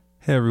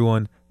Hey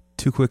everyone,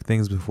 two quick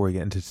things before we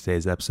get into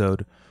today's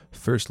episode.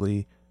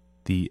 Firstly,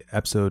 the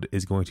episode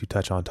is going to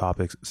touch on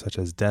topics such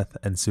as death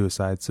and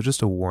suicide, so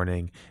just a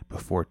warning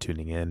before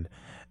tuning in.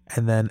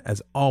 And then,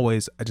 as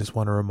always, I just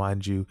want to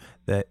remind you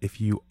that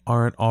if you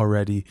aren't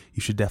already,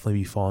 you should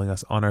definitely be following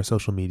us on our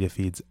social media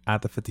feeds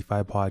at the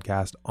 55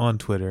 Podcast on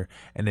Twitter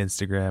and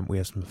Instagram. We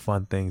have some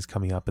fun things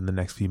coming up in the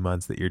next few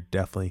months that you're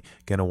definitely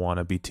going to want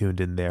to be tuned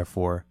in there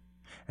for.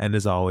 And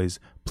as always,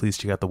 please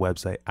check out the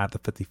website at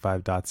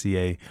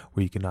the55.ca,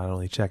 where you can not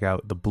only check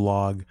out the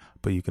blog,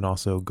 but you can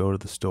also go to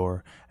the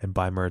store and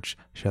buy merch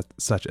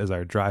such as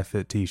our dry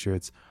fit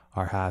t-shirts,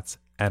 our hats,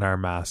 and our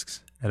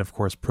masks. And of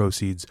course,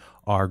 proceeds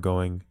are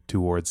going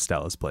towards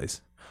Stella's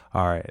Place.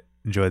 All right,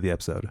 enjoy the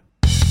episode.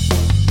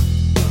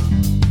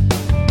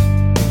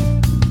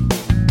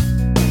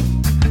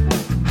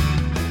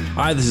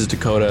 Hi, this is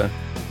Dakota,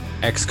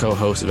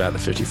 ex-co-host of At the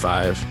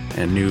 55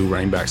 and new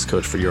running backs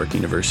coach for York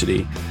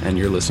University, and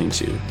you're listening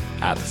to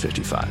At the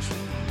 55.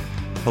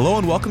 Hello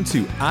and welcome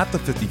to At the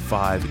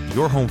 55,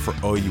 your home for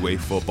OUA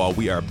football.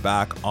 We are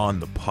back on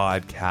the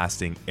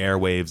podcasting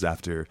airwaves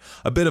after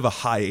a bit of a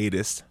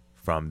hiatus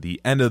from the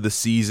end of the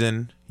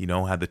season.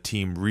 Had the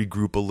team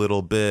regroup a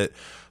little bit,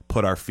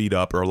 put our feet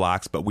up,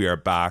 relax, but we are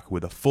back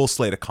with a full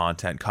slate of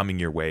content coming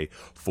your way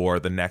for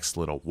the next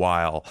little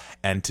while.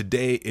 And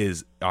today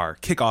is our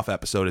kickoff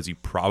episode, as you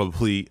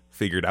probably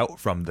figured out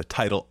from the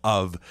title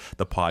of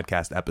the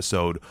podcast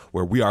episode,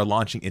 where we are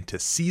launching into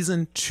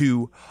season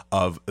 2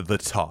 of The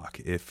Talk.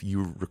 If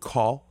you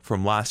recall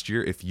from last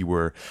year, if you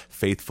were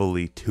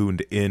faithfully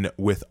tuned in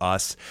with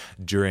us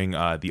during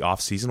the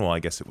off season, well, I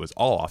guess it was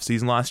all off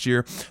season last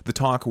year, The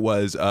Talk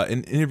was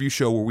an interview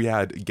show where we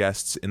had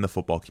guests in the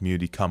football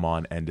community come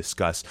on and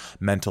discuss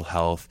mental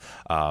health,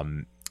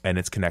 and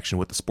its connection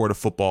with the sport of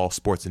football,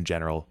 sports in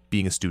general,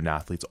 being a student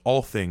athlete,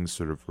 all things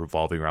sort of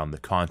revolving around the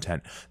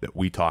content that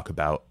we talk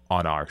about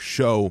on our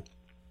show.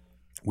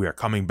 We are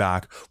coming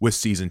back with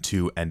season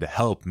 2, and to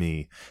help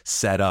me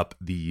set up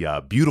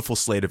the beautiful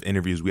slate of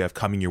interviews we have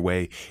coming your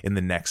way in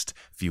the next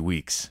few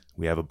weeks,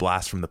 we have a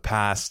blast from the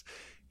past.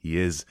 He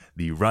is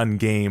the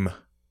running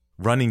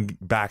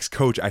backs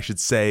coach, I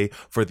should say,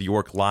 for the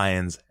York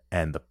Lions,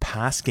 and the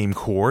pass game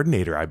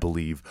coordinator, I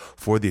believe,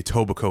 for the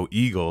Etobicoke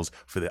Eagles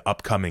for the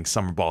upcoming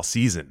summer ball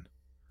season.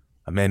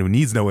 A man who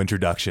needs no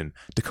introduction,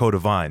 Dakota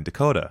Vine.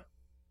 Dakota,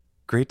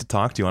 great to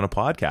talk to you on a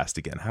podcast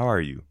again. How are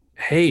you?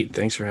 Hey,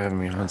 thanks for having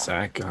me on,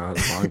 Zach.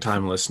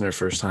 Long-time listener,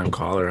 first-time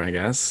caller, I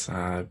guess.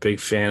 Big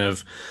fan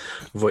of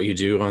what you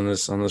do on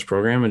this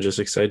program, and just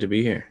excited to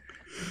be here.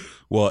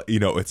 Well,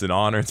 it's an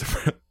honor.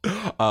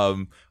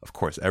 Of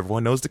course,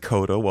 everyone knows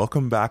Dakota.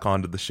 Welcome back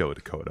onto the show,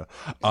 Dakota.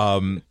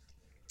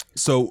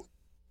 So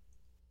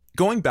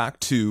going back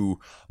to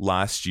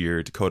last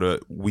year, Dakota,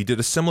 we did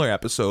a similar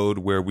episode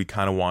where we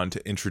kind of wanted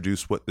to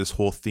introduce what this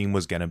whole theme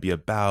was going to be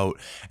about,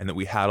 and that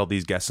we had all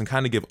these guests and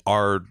kind of give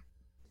our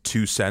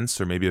 2 cents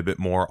or maybe a bit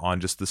more on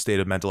just the state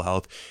of mental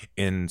health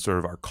in sort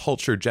of our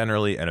culture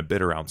generally, and a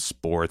bit around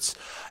sports.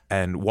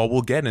 And while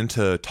we'll get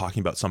into talking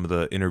about some of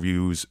the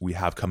interviews we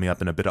have coming up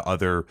and a bit of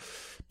other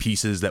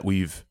pieces that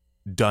we've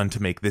done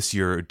to make this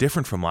year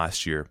different from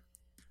last year,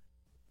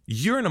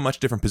 you're in a much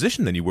different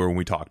position than you were when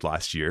we talked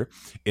last year,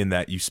 in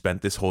that you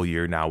spent this whole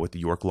year now with the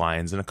York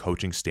Lions in a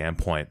coaching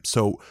standpoint.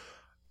 So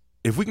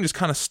if we can just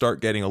kind of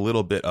start getting a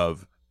little bit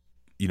of,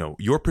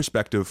 your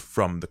perspective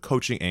from the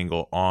coaching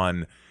angle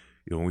on,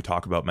 when we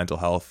talk about mental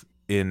health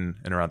in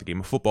and around the game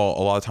of football,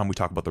 a lot of time we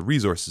talk about the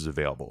resources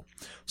available.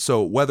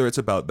 So whether it's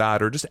about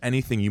that or just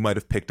anything you might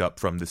have picked up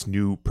from this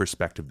new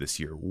perspective this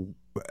year,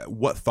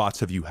 what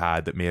thoughts have you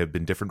had that may have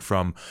been different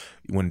from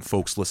when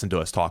folks listened to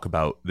us talk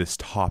about this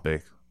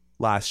topic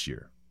last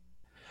year?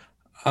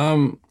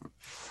 I'm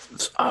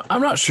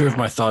not sure if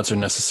my thoughts are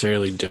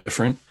necessarily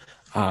different.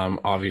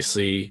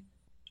 Obviously,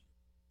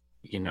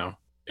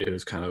 it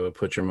was kind of a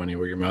put your money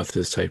where your mouth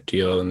is type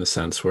deal, in the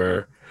sense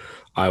where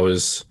I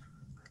was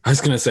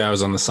going to say I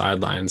was on the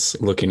sidelines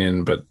looking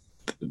in, but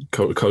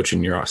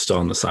coaching, you're still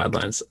on the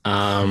sidelines.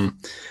 And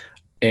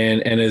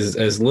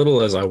as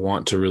little as I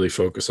want to really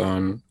focus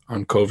on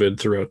COVID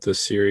throughout this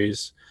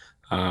series,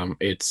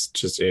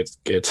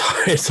 it's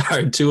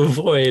hard to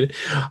avoid.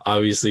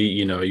 Obviously,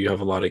 you have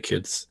a lot of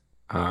kids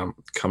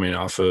coming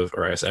off of,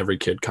 or I guess every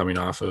kid coming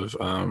off of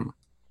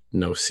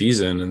no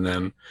season,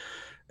 and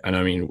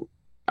I mean,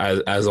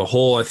 as a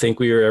whole, I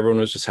think everyone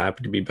was just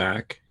happy to be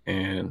back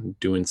and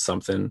doing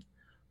something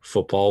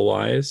football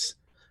wise.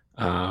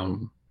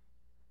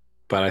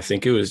 But I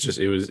think it was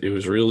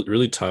really,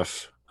 really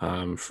tough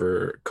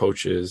for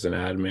coaches and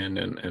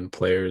admin and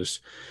players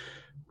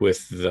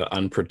with the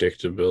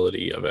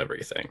unpredictability of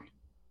everything,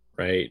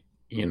 right?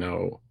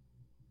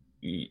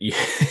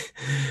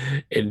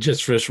 It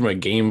just from a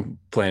game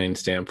planning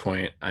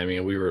standpoint, I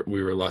mean, we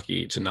were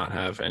lucky to not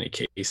have any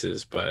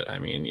cases, but I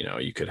mean,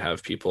 you could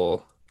have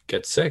people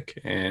get sick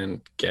and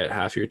get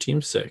half your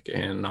team sick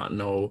and not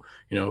know,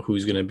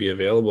 who's going to be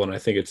available. And I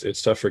think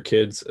it's tough for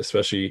kids,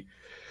 especially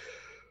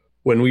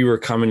when we were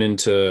coming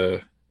into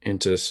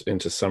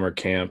summer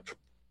camp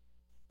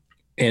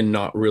and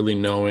not really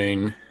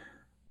knowing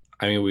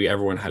I mean,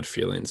 everyone had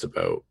feelings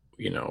about,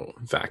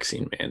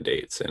 vaccine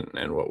mandates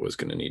and what was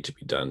going to need to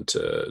be done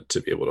to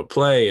be able to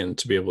play and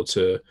to be able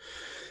to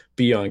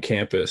be on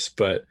campus.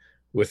 But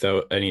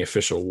without any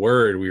official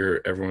word,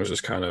 everyone was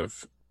just kind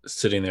of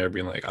sitting there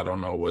being like, I don't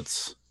know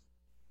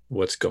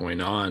what's going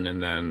on.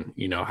 And then,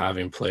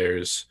 having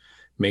players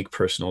make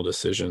personal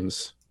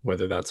decisions,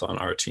 whether that's on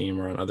our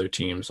team or on other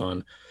teams,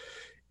 on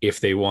if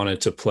they wanted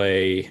to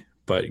play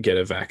but get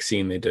a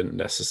vaccine they didn't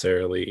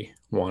necessarily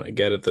want to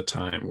get at the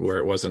time, where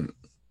it wasn't,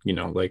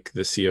 like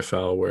the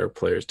CFL where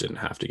players didn't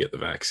have to get the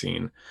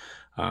vaccine.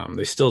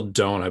 They still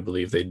don't. I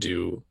believe they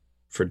do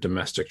for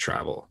domestic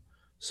travel.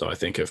 So I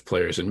think if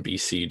players in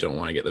BC don't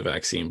want to get the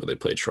vaccine, but they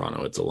play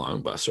Toronto, it's a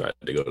long bus ride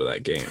to go to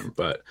that game.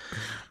 But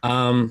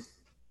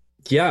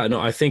yeah, no,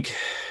 I think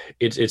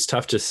it's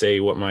tough to say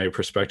what my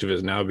perspective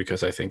is now,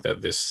 because I think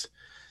that this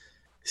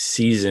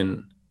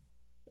season,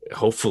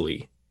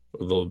 hopefully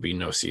there'll be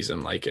no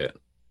season like it.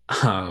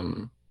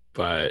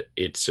 But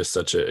it's just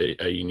such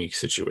a unique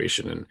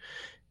situation,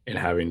 and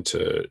having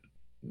to,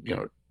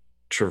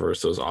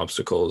 traverse those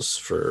obstacles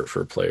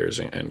for players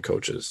and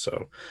coaches.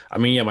 So, I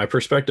mean, yeah, my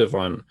perspective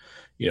on,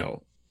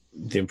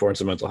 the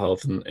importance of mental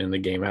health in the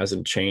game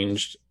hasn't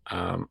changed.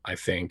 I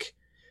think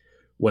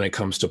when it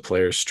comes to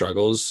players'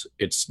 struggles,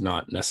 it's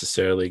not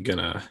necessarily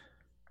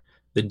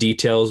the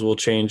details will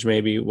change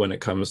maybe when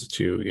it comes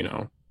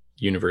to,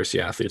 university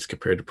athletes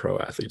compared to pro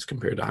athletes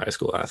compared to high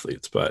school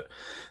athletes, but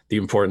the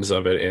importance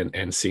of it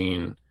and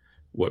seeing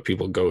what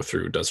people go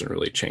through doesn't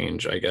really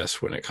change, I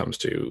guess, when it comes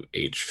to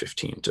age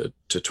 15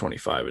 to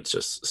 25. It's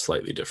just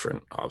slightly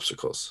different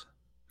obstacles.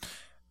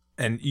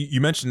 And you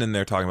mentioned in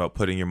there talking about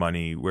putting your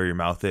money where your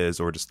mouth is,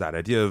 or just that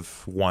idea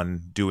of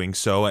one doing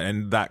so.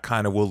 And that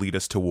kind of will lead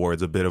us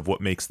towards a bit of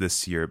what makes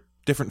this year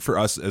different for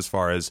us as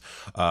far as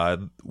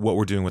what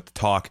we're doing with the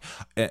talk.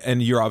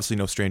 And you're obviously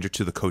no stranger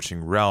to the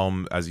coaching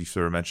realm, as you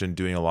sort of mentioned,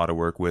 doing a lot of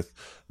work with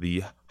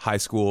the high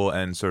school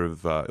and sort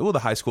of, the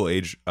high school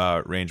age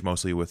range,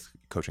 mostly with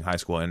coaching high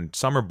school and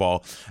summer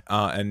ball.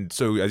 And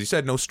so, as you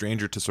said, no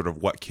stranger to sort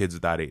of what kids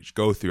at that age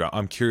go through.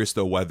 I'm curious,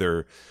 though,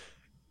 whether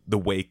the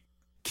way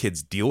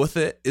kids deal with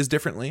it is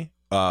differently,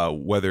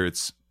 whether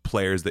it's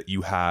players that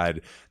you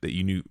had that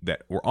you knew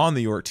that were on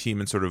the York team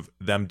and sort of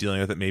them dealing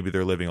with it. Maybe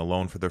they're living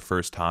alone for their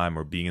first time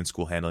or being in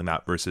school handling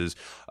that, versus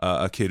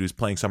a kid who's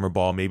playing summer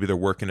ball. Maybe they're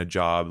working a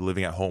job,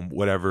 living at home,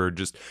 whatever.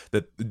 Just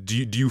that.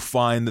 Do you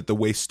find that the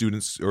way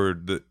students or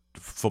the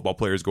football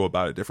players go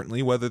about it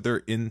differently, whether they're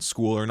in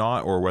school or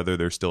not, or whether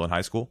they're still in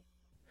high school?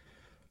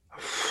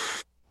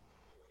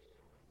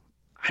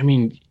 I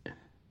mean,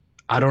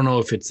 I don't know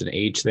if it's an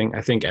age thing.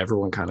 I think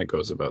everyone kind of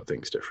goes about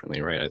things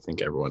differently, right? I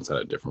think everyone's at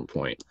a different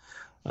point.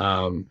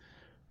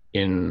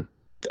 It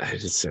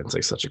just sounds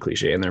like such a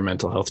cliche, in their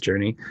mental health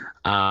journey.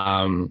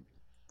 I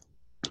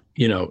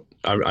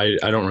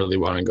don't really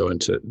want to go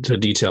into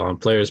detail on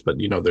players, but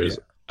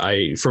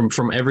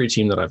from every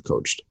team that I've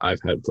coached,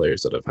 I've had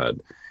players that have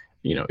had,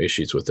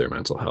 issues with their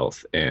mental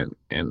health and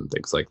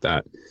things like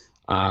that.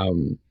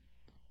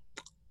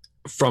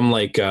 From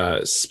like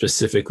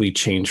specifically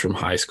change from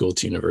high school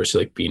to university,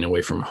 like being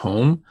away from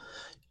home,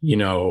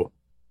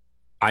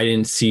 I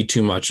didn't see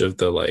too much of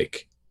the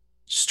like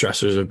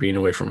stressors of being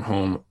away from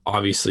home.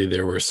 Obviously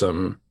there were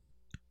some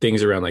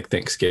things around like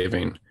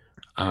Thanksgiving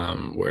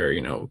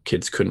where,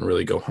 kids couldn't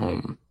really go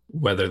home,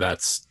 whether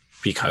that's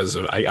because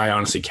of, I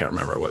honestly can't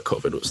remember what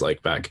COVID was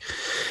like back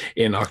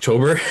in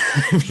October.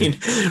 I mean,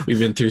 we've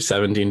been through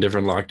 17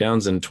 different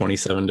lockdowns and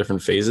 27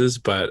 different phases,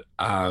 but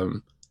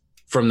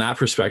from that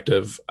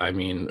perspective, I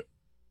mean,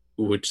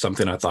 which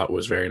something I thought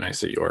was very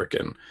nice at York,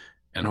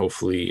 and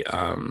hopefully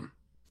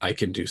I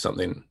can do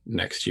something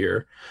next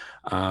year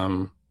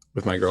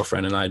with my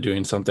girlfriend and I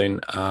doing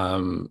something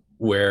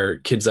where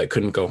kids that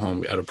couldn't go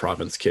home, out of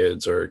province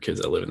kids or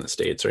kids that live in the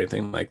States or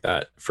anything like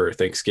that, for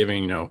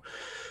Thanksgiving,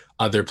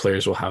 other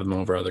players will have them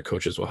over, other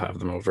coaches will have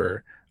them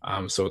over.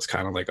 So it's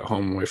kind of like a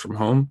home away from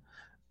home.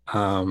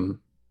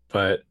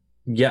 But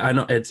yeah, I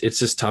know it's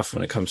just tough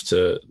when it comes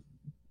to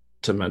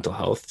mental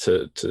health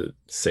to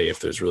say if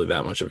there's really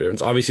that much of a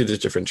difference. Obviously there's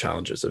different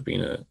challenges of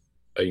being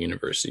a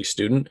university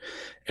student,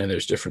 and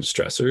there's different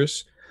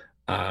stressors.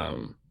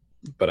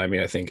 But I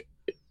mean, I think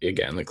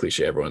again, the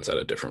cliche, everyone's at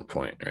a different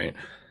point, right?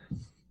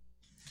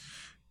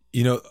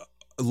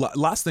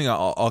 Last thing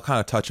I'll kind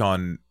of touch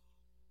on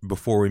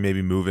before we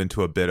maybe move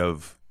into a bit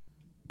of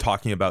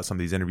talking about some of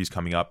these interviews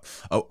coming up,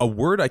 a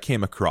word I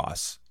came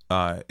across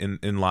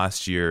in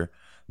last year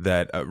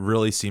that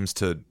really seems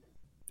to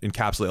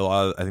encapsulate a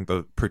lot of, I think,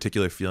 the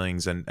particular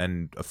feelings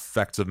and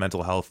effects of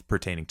mental health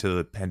pertaining to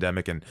the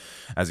pandemic. And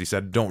as you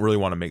said, don't really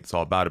want to make this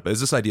all about it, but it's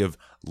this idea of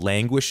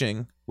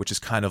languishing, which is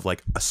kind of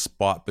like a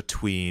spot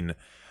between,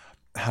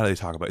 how do they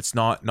talk about it? It's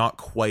not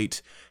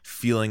quite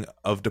feeling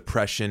of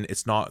depression.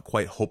 It's not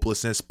quite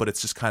hopelessness, but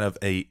it's just kind of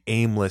a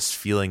aimless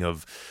feeling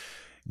of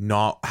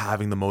not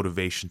having the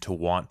motivation to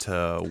want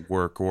to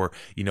work, or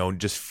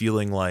just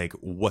feeling like,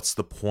 what's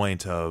the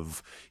point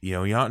of,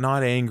 you're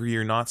not angry,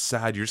 you're not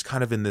sad, you're just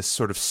kind of in this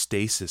sort of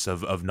stasis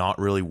of not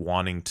really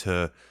knowing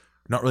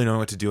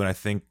what to do. And I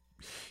think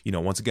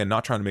once again,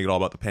 not trying to make it all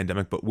about the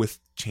pandemic, but with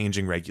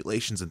changing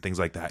regulations and things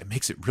like that, it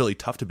makes it really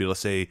tough to be able to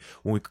say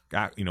when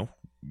we,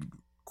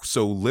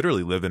 so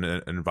literally live in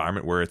an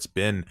environment where it's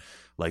been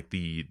like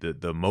the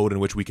mode in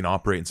which we can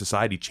operate in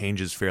society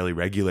changes fairly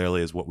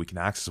regularly as what we can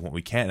access and what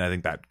we can't. And I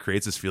think that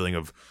creates this feeling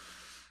of,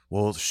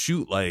 well,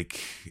 shoot,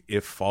 like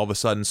if all of a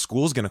sudden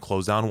school's going to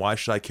close down, why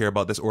should I care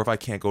about this? Or if I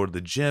can't go to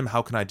the gym,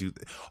 how can I do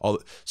all?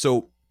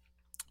 So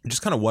I'm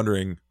just kind of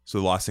wondering, so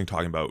the last thing,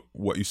 talking about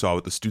what you saw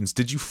with the students,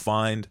 did you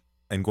find,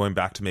 and going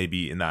back to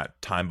maybe in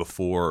that time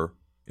before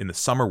in the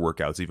summer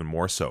workouts, even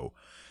more so,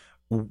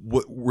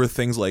 what were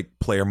things like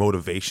player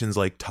motivations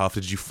like tough?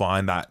 Did you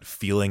find that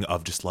feeling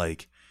of just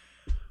like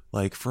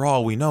for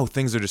all we know,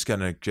 things are just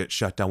gonna get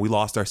shut down. We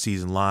lost our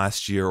season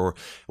last year, or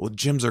well,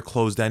 gyms are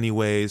closed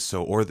anyways.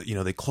 So, or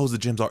they close the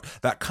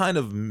gyms. That kind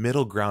of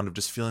middle ground of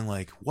just feeling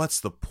like, what's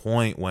the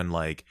point when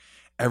like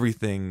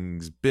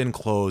everything's been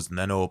closed and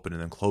then open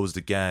and then closed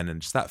again,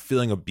 and just that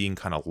feeling of being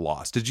kind of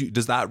lost.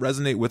 Does that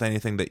resonate with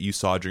anything that you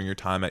saw during your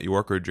time at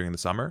York or during the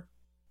summer?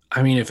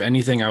 I mean, if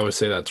anything, I would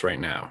say that's right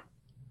now.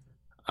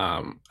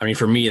 I mean,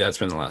 for me, that's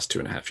been the last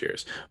 2.5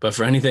 years. But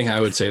for anything,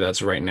 I would say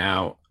that's right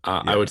now.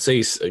 Yeah. I would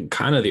say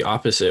kind of the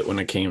opposite when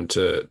it came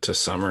to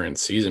summer and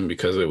season,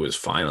 because it was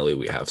finally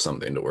we have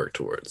something to work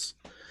towards,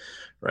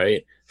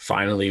 right?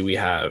 Finally, we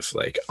have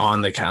like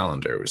on the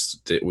calendar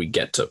we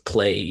get to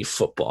play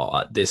football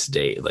at this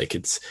date. Like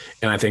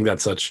and I think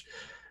that's such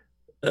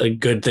a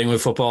good thing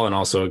with football. And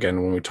also,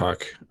 again, when we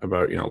talk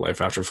about, life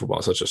after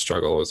football, such a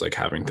struggle is like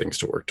having things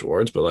to work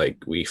towards. But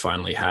like we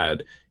finally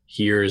had,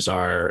 here's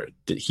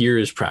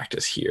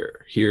practice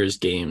here, here's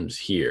games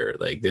here,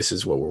 like this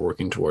is what we're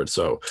working towards.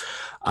 So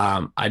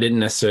I didn't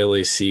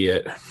necessarily see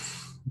it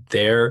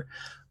there.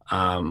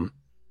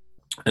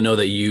 I know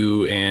that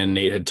you and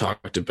Nate had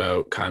talked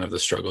about kind of the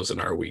struggles in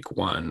our week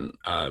one,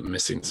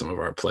 missing some of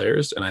our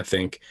players. And I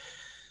think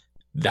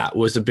that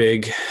was a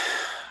big,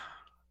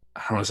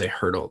 I don't want to say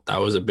hurdle. That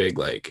was a big,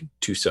 like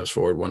 2 steps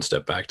forward, 1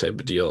 step back type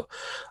of deal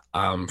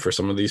for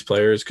some of these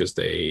players, because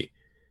they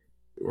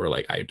were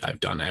like, I've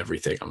done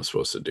everything I'm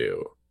supposed to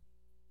do.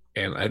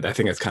 And I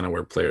think that's kind of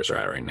where players are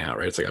at right now,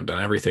 right? It's like, I've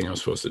done everything I'm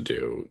supposed to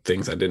do,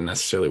 things I didn't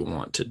necessarily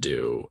want to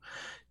do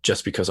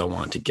just because I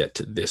wanted to get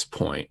to this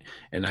point.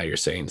 And now you're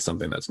saying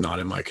something that's not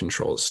in my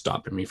control is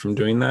stopping me from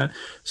doing that.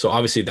 So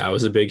obviously that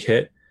was a big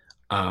hit.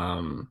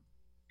 And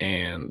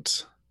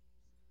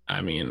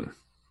I mean,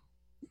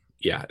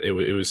 yeah, it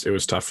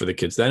was tough for the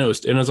kids then. It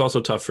was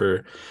also tough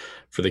for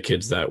the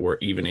kids that were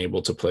even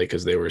able to play,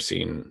 because they were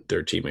seeing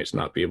their teammates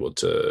not be able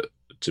to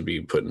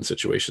be put in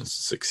situations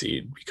to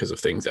succeed because of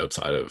things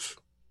outside of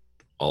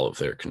all of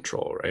their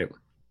control, right?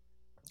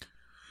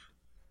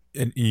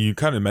 And you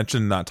kind of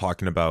mentioned that,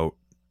 talking about,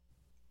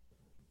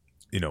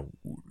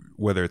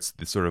 whether it's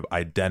the sort of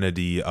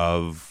identity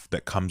of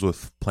that comes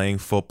with playing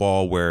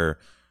football, where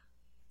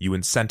you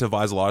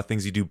incentivize a lot of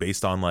things you do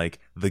based on like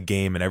the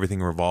game, and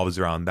everything revolves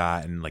around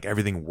that, and like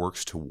everything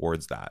works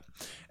towards that.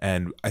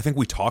 And I think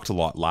we talked a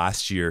lot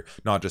last year,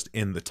 not just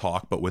in the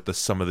talk, but with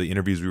some of the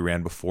interviews we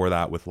ran before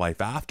that with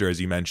Life After, as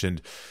you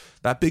mentioned,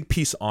 that big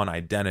piece on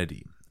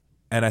identity.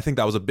 And I think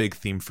that was a big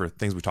theme for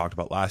things we talked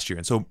about last year.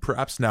 And so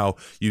perhaps now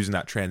using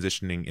that,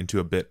 transitioning into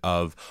a bit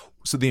of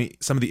some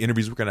of the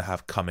interviews we're going to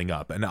have coming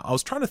up. And I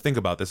was trying to think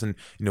about this, and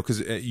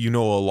because a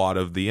lot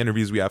of the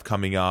interviews we have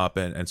coming up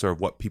and sort of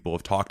what people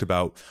have talked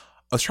about.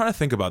 I was trying to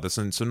think about this,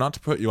 and so not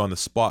to put you on the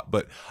spot,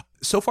 but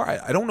so far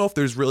I don't know if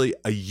there's really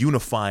a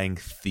unifying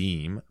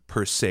theme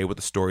per se with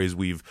the stories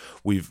we've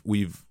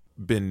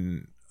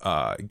been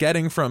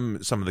getting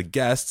from some of the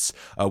guests.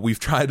 We've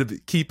tried to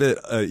keep it,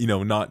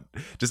 not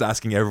just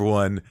asking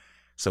everyone,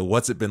 so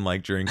what's it been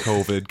like during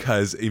COVID?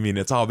 Because, I mean,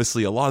 it's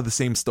obviously a lot of the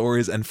same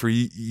stories. And for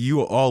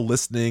you all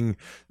listening,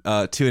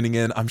 tuning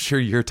in, I'm sure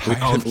you're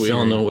tired. We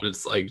all know what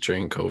it's like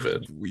during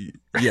COVID.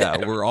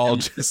 We're all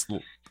just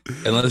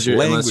unless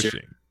you're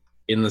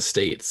in the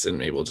States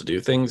and able to do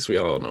things, we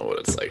all know what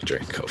it's like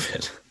during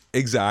COVID.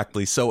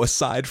 Exactly. So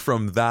aside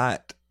from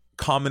that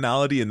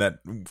commonality, and that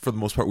for the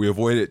most part we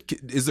avoid it,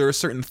 is there a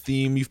certain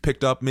theme you've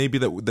picked up maybe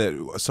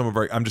that some of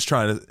our, I'm just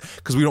trying to,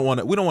 because we don't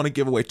want to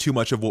give away too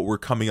much of what we're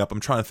coming up. I'm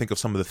trying to think of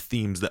some of the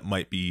themes that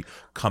might be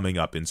coming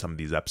up in some of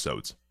these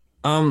episodes.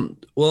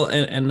 Well,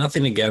 and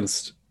nothing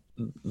against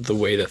the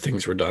way that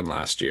things were done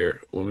last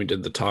year when we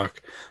did the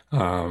talk.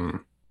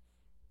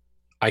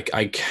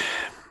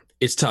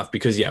 It's tough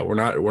because we're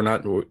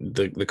not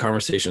the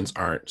conversations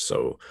aren't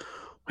so,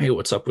 hey,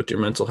 what's up with your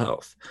mental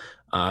health?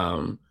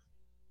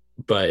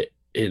 But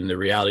in the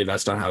reality,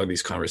 that's not how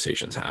these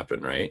conversations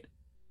happen, right?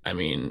 I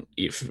mean,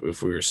 if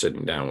we were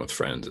sitting down with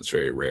friends, it's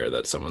very rare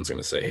that someone's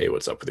going to say, hey,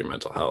 what's up with your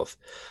mental health?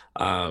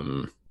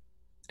 And,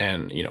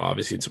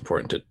 obviously it's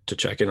important to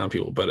check in on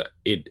people, but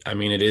it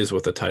is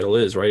what the title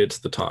is, right? It's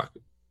the talk,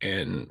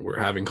 and we're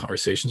having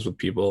conversations with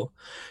people,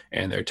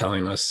 and they're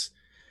telling us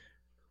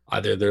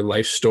either their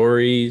life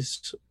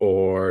stories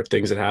or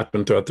things that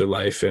happened throughout their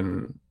life,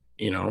 and,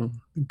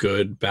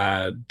 good,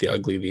 bad, the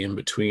ugly, the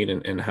in-between,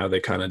 and how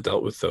they kind of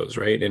dealt with those,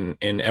 right?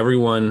 And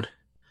everyone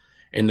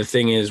And the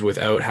thing is,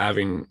 without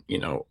having,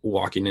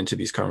 walking into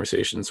these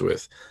conversations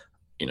with,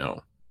 you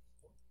know,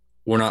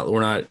 we're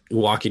not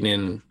walking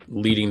in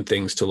leading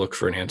things to look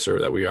for an answer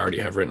that we already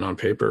have written on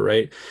paper,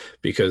 right?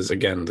 Because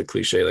again, the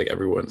cliche, like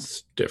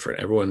everyone's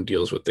different. Everyone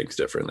deals with things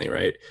differently,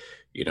 right?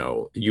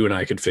 You and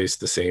I could face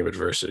the same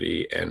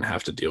adversity and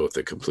have to deal with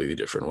it completely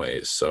different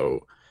ways.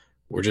 So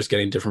we're just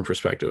getting different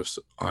perspectives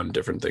on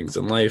different things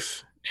in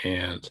life.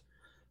 And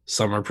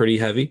some are pretty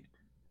heavy,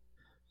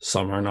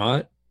 some are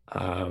not.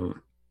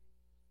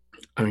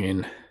 I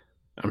mean,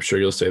 I'm sure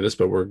you'll say this,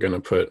 but we're going to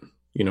put,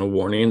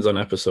 warnings on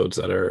episodes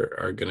that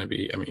are going to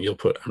be, I mean, you'll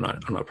put, I'm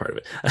not part of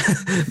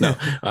it. No,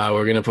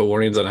 we're going to put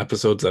warnings on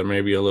episodes that may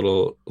be a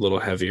little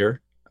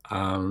heavier,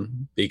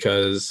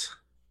 because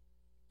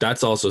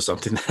that's also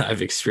something that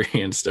I've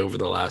experienced over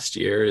the last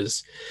year.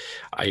 Is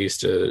I used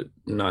to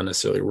not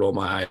necessarily roll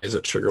my eyes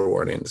at trigger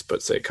warnings,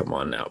 but say, come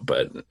on now.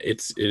 But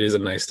it is a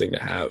nice thing to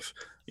have.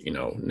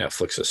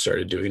 Netflix has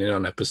started doing it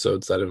on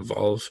episodes that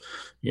involve,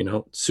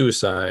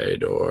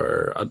 suicide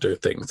or other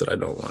things that I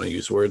don't want to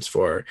use words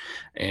for.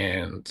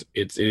 And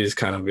it is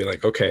kind of be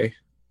like, okay,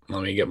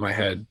 let me get my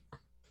head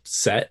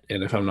set.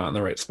 And if I'm not in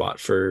the right spot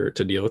to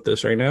deal with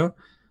this right now,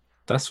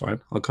 that's fine.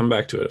 I'll come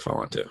back to it if I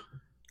want to.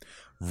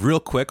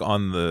 Real quick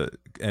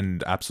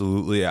and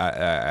absolutely,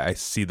 I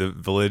see the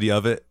validity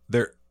of it.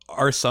 There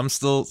are some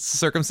still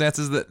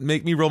circumstances that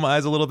make me roll my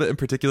eyes a little bit, in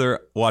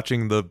particular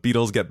watching the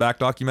Beatles Get Back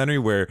documentary,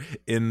 where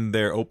in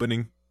their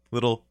opening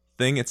little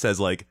thing it says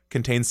like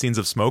contains scenes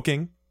of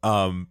smoking,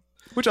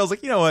 which I was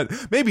like, you know what,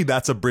 maybe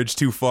that's a bridge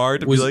too far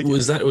to be like.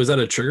 Was that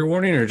a trigger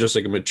warning or just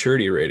like a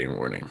maturity rating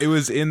warning? It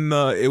was in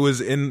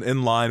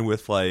line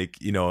with, like,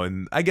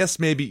 and I guess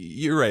maybe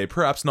you're right,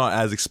 perhaps not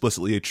as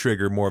explicitly a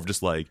trigger, more of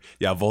just like,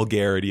 yeah,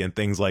 vulgarity and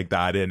things like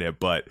that in it.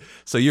 But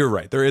so you're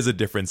right, there is a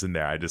difference in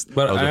there.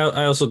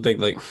 I also think,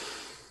 like,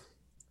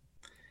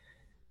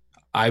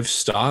 I've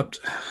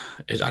stopped,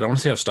 I don't want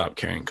to say I've stopped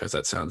caring because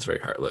that sounds very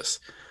heartless,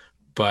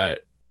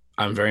 but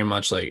I'm very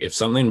much like, if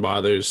something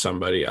bothers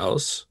somebody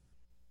else,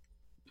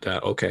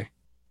 that okay.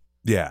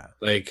 Yeah.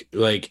 Like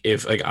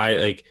if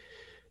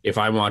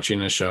I'm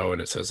watching a show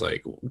and it says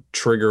like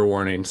trigger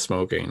warning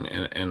smoking,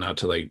 and not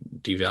to like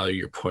devalue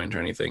your point or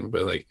anything,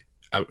 but like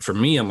for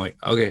me, I'm like,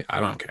 okay, I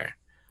don't care.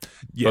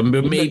 Yeah.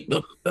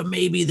 But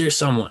maybe there's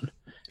someone,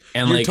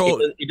 and you're like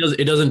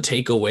it doesn't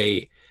take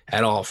away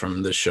at all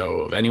from the show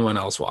of anyone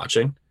else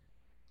watching.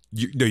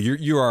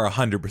 You are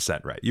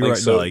 100% right. You're like,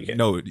 right. So,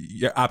 no,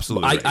 you're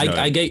absolutely right.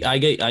 I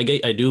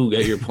do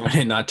get your point,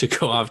 and not to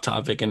go off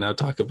topic and now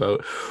talk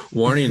about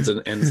warnings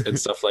and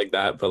stuff like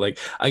that. But like,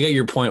 I get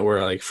your point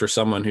where, like, for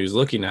someone who's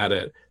looking at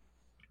it,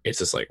 it's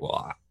just like,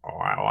 well,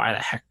 why the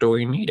heck do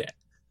we need it?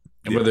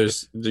 Yeah.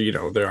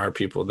 But there are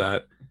people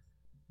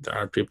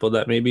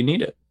that maybe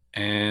need it,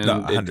 and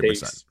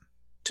 100%.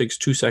 Takes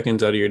 2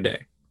 seconds out of your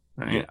day.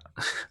 Right? Yeah.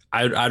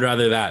 I'd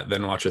rather that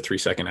than watch a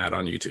 3-second ad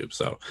on YouTube.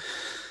 So.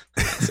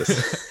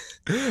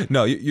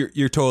 No,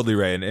 you're totally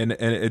right, and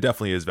it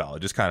definitely is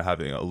valid. Just kind of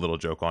having a little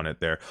joke on it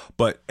there,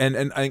 but and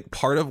I think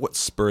part of what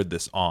spurred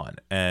this on,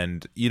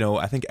 and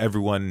I think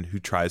everyone who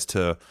tries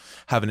to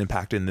have an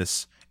impact in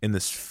this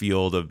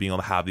field of being able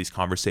to have these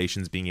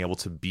conversations, being able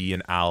to be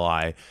an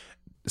ally,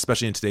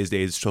 especially in today's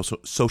days,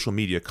 social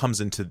media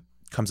comes into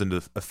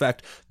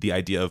effect the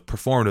idea of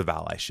performative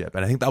allyship,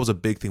 and I think that was a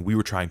big thing we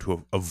were trying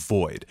to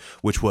avoid,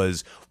 which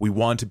was we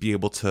want to be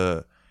able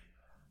to,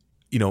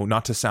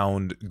 not to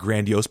sound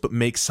grandiose, but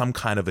make some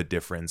kind of a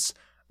difference,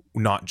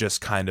 not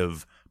just kind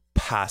of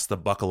pass the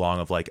buck along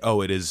of like,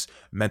 oh, it is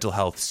mental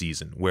health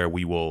season, where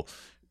we will,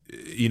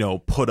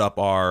 put up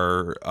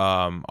our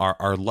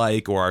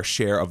like or our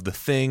share of the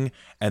thing,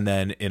 and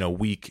then in a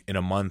week, in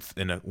a month,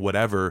 in a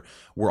whatever,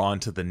 we're on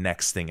to the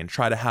next thing, and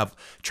try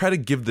to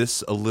give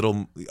this a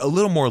little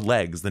more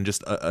legs than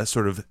just a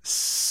sort of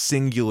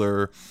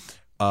singular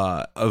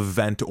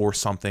event or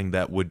something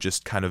that would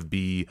just kind of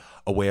be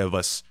a way of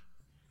us,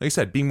 like I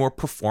said, being more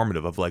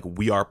performative of like,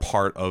 we are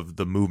part of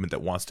the movement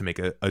that wants to make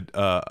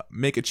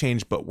a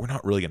change, but we're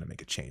not really going to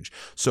make a change.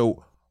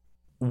 So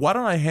why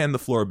don't I hand the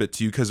floor a bit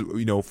to you? Because,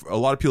 a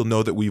lot of people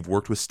know that we've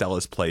worked with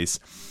Stella's Place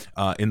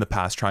in the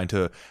past, trying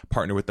to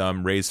partner with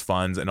them, raise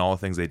funds, and all the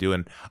things they do.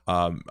 And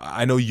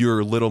I know you're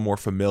a little more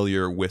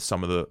familiar with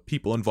some of the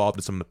people involved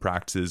in some of the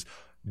practices.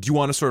 Do you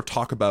want to sort of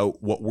talk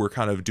about what we're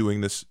kind of doing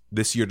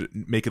this year to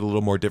make it a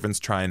little more different,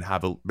 try and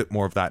have a bit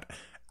more of that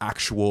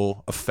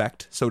actual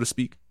effect, so to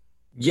speak?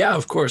 Yeah,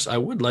 of course. I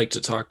would like to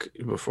talk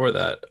before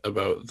that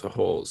about the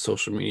whole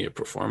social media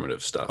performative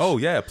stuff. Oh,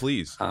 yeah,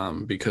 please.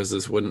 Because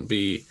this wouldn't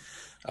be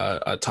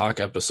a talk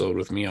episode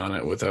with me on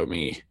it without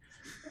me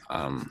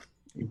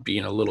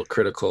being a little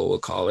critical, we'll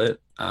call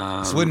it.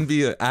 This wouldn't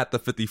be a At the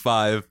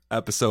 55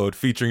 episode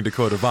featuring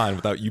Dakota Vine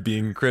without you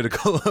being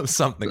critical of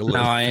something.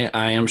 Now, I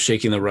am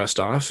shaking the rust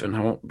off, and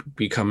I won't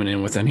be coming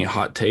in with any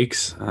hot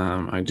takes.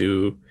 I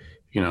do,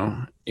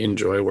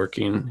 enjoy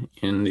working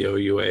in the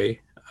OUA.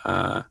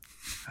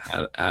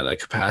 at a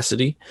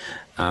capacity.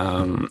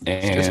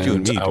 It's just you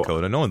and And me,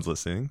 Dakota. No one's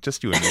listening.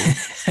 Just you and me.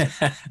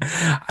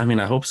 I mean,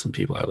 I hope some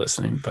people are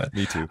listening, but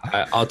Me too.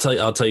 I'll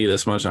tell you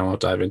this much. I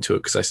won't dive into it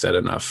because I said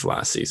enough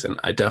last season.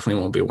 I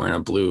definitely won't be wearing a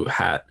blue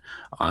hat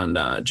on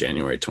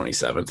January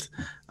 27th.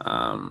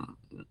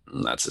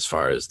 That's as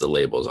far as the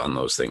labels on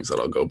those things that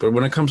I'll go. But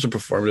when it comes to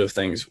performative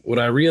things, what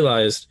I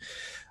realized,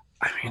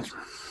 I mean,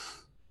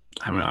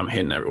 I'm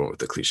hitting everyone with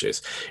the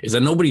cliches, is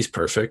that nobody's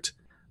perfect.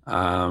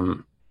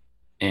 And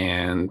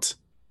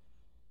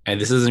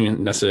this doesn't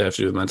even necessarily have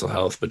to do with mental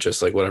health, but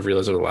just like what I've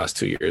realized over the last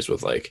 2 years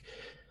with like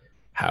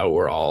how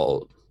we're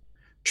all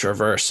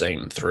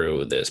traversing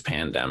through this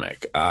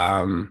pandemic.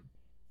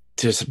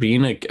 Just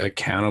being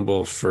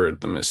accountable for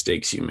the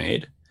mistakes you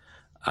made,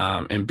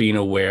 and being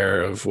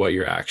aware of what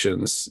your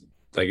actions,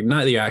 like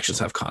not that your actions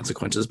have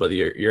consequences, but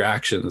your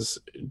actions,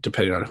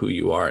 depending on who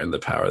you are and the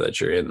power that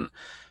you're in,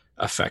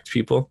 affect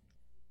people.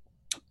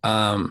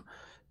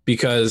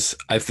 Because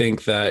I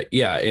think that,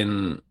 yeah,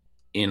 in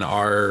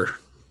our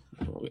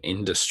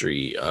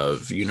industry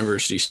of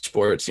university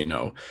sports, you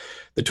know,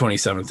 the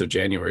 27th of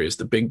January is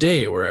the big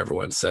day where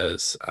everyone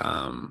says,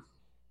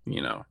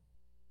 you know,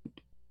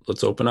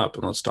 let's open up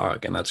and let's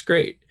talk. And that's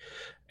great.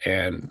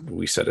 And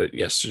we said it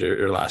yesterday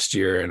or last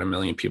year, and a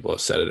million people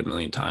have said it a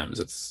million times.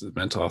 It's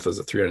mental health is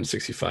a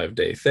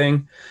 365-day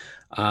thing.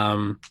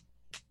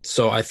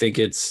 So I think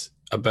it's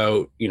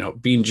about, you know,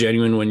 being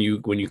genuine when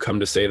you come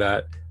to say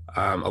that.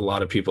 A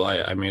lot of people,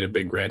 I made a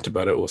big rant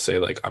about it, will say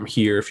like, I'm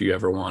here if you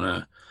ever want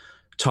to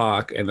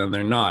talk, and then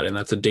they're not. And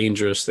that's a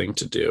dangerous thing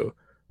to do.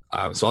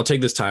 So I'll take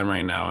this time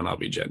right now and I'll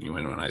be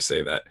genuine when I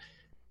say that.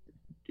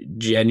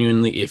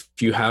 Genuinely, if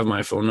you have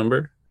my phone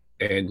number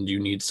and you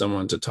need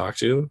someone to talk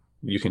to,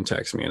 you can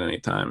text me at any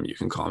time. You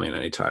can call me at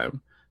any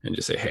time and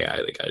just say, hey,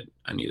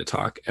 I need to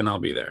talk, and I'll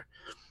be there.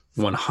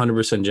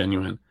 100%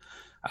 genuine.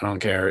 I don't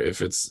care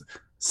if it's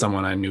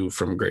someone I knew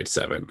from grade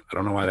 7. I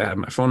don't know why they had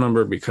my phone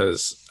number,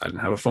 because I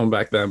didn't have a phone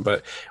back then.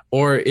 But,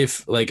 or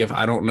if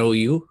I don't know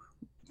you,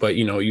 but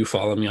you know, you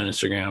follow me on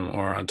Instagram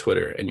or on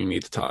Twitter and you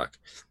need to talk,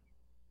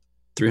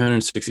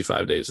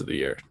 365 days of the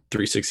year,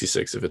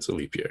 366 if it's a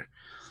leap year,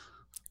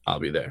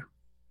 I'll be there.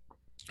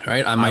 All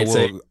right. I might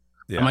say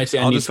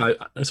I need five.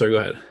 Sorry, go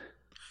ahead.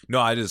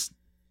 No,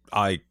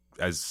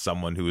 as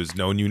someone who has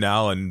known you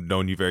now and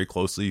known you very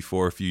closely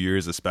for a few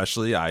years,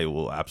 especially, I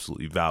will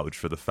absolutely vouch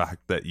for the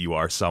fact that you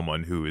are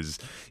someone who is,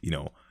 you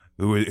know,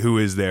 who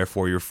is there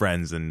for your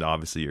friends, and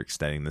obviously you're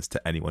extending this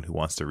to anyone who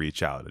wants to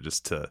reach out,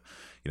 just to,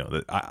 you know,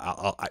 that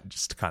I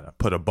just to kind of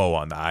put a bow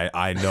on that.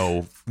 I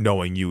know,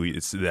 knowing you,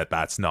 it's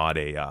that's not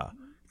a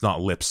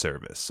not lip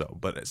service. So,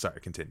 but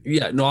sorry, continue.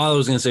 Yeah, no, all I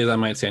was gonna say is I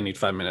might say I need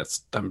 5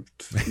 minutes. I'm,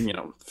 you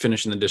know,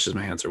 finishing the dishes,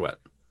 my hands are wet.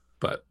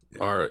 But,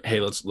 or hey,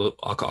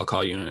 I'll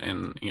call you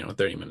in, you know,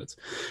 30 minutes,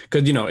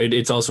 because you know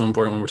it's also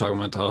important when we're talking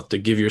about mental health to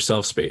give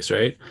yourself space,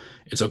 right?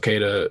 It's okay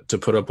to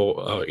put up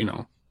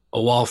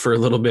a wall for a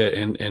little bit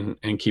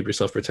and keep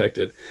yourself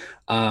protected.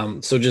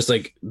 So just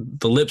like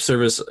the lip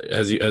service,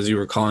 as you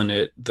were calling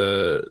it,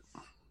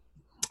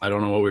 I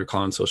don't know what we were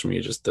calling social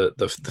media, just the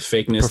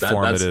fakeness,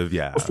 performative,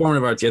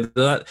 performative arts. Yeah,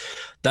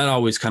 that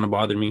always kind of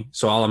bothered me.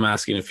 So all I'm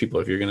asking if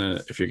you're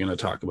gonna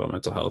talk about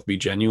mental health, be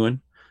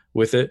genuine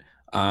with it.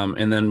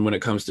 And then when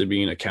it comes to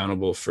being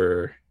accountable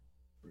for,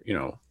 you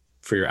know,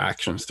 for your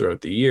actions throughout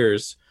the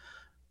years,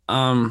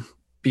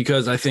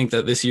 because I think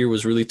that this year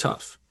was really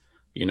tough.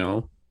 You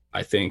know,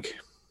 I think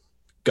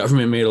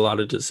government made a lot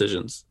of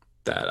decisions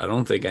that I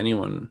don't think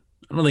anyone,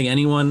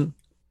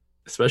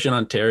 especially in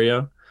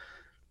Ontario,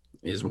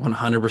 is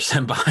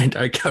 100% behind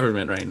our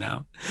government right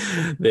now.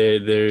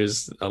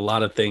 There's a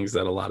lot of things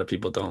that a lot of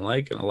people don't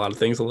like, and a lot of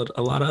things a lot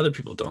of other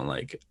people don't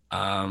like.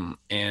 And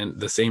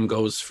the same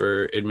goes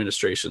for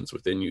administrations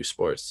within youth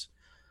sports.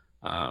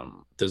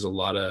 There's a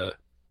lot of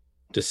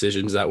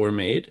decisions that were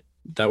made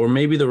that were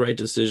maybe the right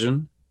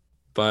decision,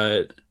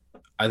 but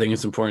I think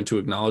it's important to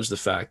acknowledge the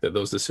fact that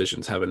those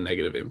decisions have a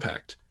negative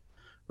impact,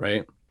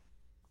 right?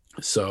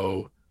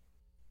 So,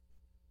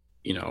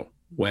 you know,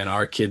 when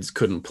our kids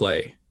couldn't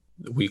play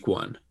week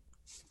 1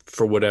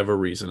 for whatever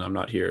reason, I'm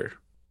not here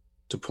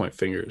to point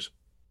fingers,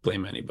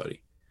 blame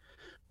anybody.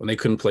 When they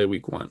couldn't play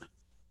week 1,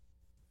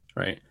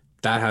 right?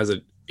 That has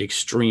an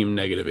extreme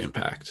negative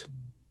impact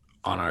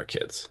on our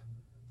kids,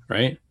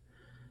 right?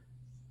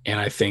 And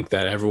I think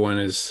that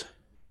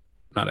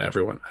not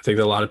everyone, I think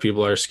that a lot of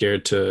people are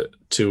scared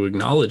to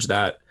acknowledge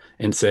that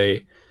and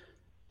say,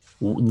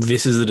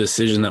 this is the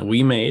decision that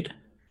we made.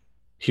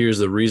 Here's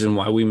the reason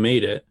why we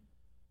made it.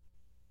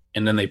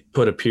 And then they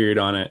put a period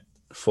on it,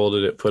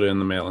 folded it, put it in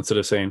the mail, instead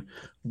of saying,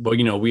 well,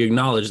 you know, we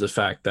acknowledge the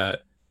fact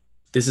that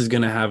this is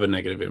going to have a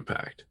negative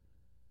impact.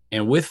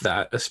 And with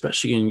that,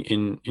 especially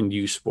in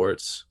youth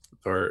sports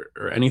or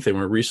anything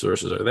where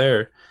resources are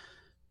there,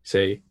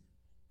 say,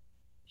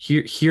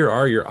 here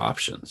are your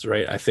options,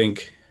 right? I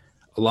think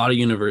a lot of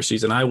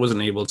universities, and I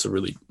wasn't able to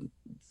really,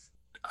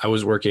 I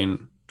was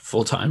working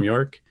full-time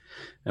York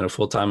and a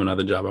full-time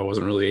another job. I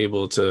wasn't really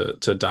able to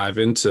dive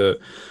into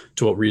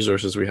what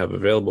resources we have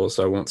available.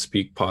 So I won't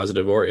speak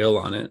positive or ill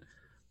on it.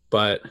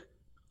 But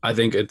I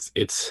think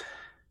it's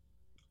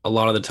a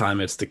lot of the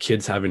time it's the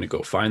kids having to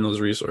go find those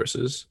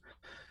resources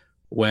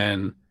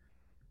when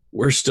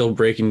we're still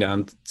breaking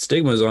down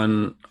stigmas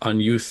on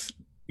youth,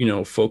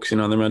 focusing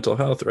on their mental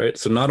health, right?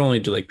 So not only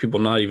do like people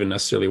not even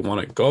necessarily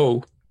want to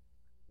go,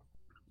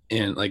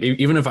 and like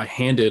even if I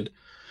handed,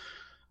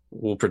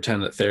 we'll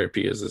pretend that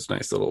therapy is this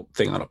nice little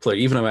thing on a plate.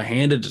 Even if I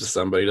hand it to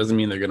somebody, doesn't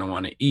mean they're going to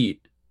want to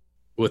eat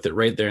with it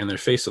right there in their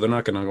face. So they're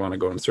not going to want to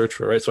go and search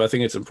for it, right? So I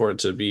think it's important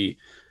to be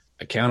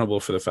accountable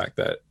for the fact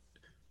that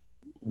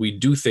we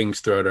do things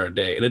throughout our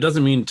day, and it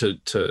doesn't mean to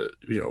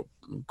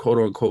quote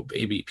unquote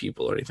baby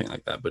people or anything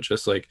like that, but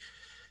just like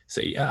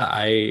say, yeah,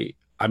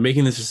 I'm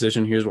making this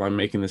decision. Here's why I'm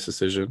making this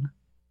decision,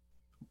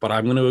 but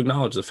I'm going to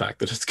acknowledge the fact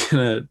that it's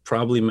going to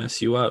probably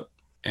mess you up,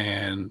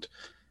 and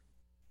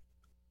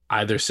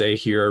either say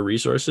here are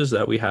resources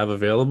that we have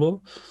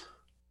available,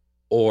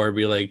 or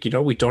be like,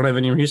 we don't have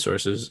any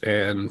resources,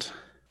 and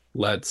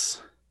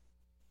let's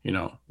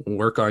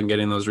work on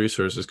getting those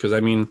resources. Because I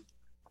mean,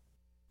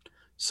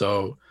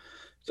 so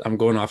I'm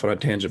going off on a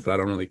tangent, but I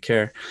don't really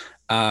care.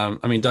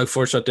 I mean, Doug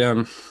Ford shut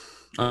down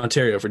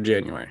Ontario for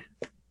January,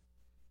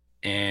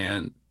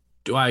 and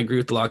do I agree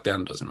with the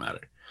lockdown? It doesn't matter.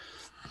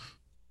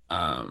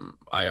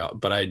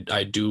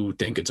 I do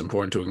think it's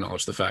important to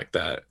acknowledge the fact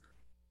that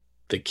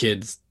the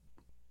kids,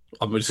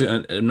 and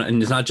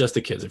it's not just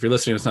the kids. If you're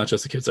listening, it's not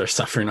just the kids that are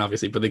suffering,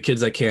 obviously, but the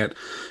kids that can't,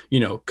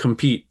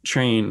 compete,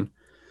 train,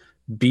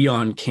 be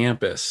on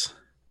campus,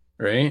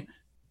 right?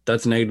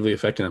 That's negatively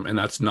affecting them, and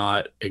that's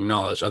not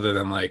acknowledged. Other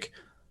than like,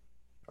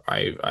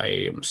 I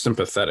am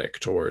sympathetic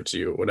towards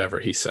you, whatever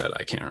he said,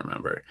 I can't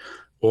remember.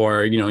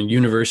 Or,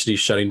 universities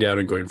shutting down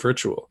and going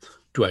virtual.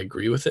 Do I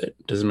agree with it?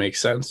 Does it make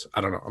sense?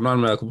 I don't know. I'm not a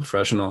medical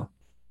professional,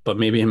 but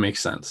maybe it makes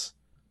sense.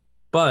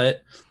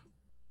 But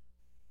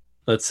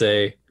let's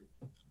say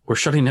we're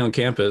shutting down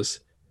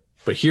campus,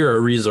 but here are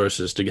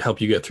resources to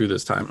help you get through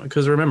this time.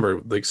 Because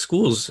remember, like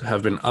schools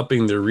have been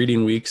upping their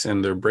reading weeks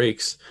and their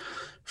breaks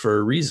for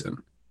a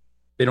reason.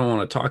 They don't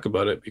want to talk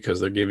about it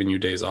because they're giving you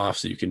days off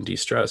so you can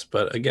de-stress.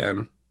 But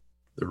again,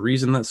 the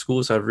reason that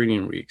schools have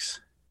reading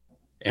weeks,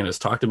 and it's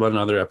talked about in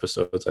other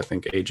episodes, I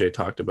think AJ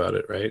talked about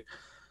it, right,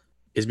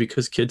 is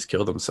because kids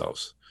kill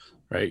themselves,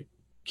 right?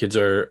 Kids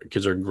are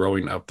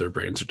growing up, their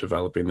brains are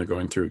developing, they're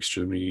going through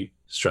extremely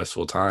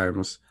stressful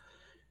times.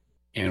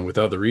 And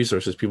without the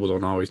resources, people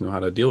don't always know how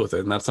to deal with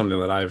it. And that's something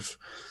that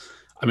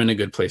I'm in a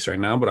good place right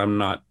now, but I'm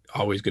not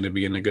always going to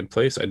be in a good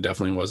place. I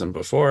definitely wasn't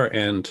before.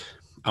 And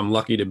I'm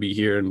lucky to be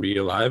here and be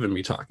alive and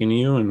be talking to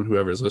you and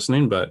whoever's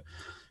listening, but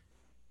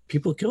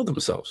people kill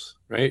themselves,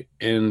 right?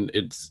 And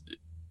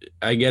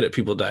I get it,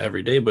 people die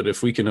every day, but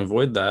if we can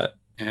avoid that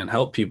and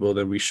help people,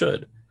 then we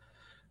should.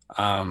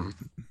 And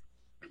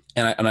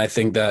I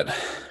think that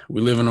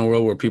we live in a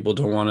world where people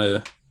don't want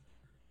to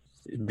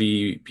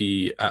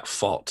be at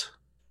fault,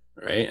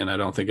 right? And I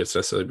don't think it's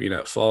necessarily being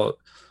at fault.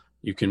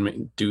 You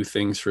can do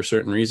things for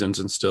certain reasons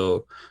and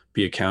still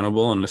be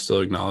accountable and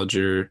still acknowledge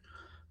your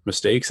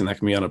mistakes. And that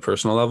can be on a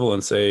personal level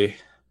and say,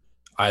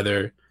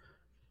 either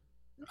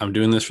I'm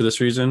doing this for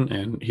this reason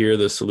and here are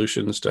the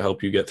solutions to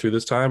help you get through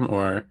this time,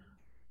 or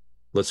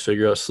let's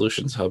figure out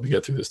solutions to help you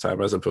get through this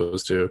time, as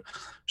opposed to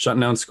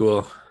shutting down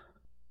school,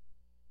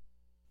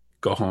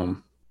 go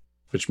home,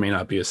 which may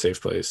not be a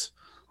safe place.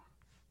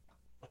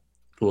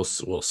 We'll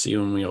see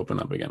when we open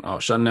up again. Oh,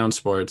 shutting down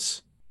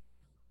sports.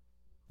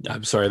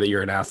 I'm sorry that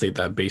you're an athlete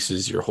that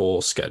bases your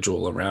whole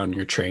schedule around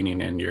your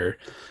training, and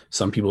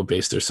some people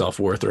base their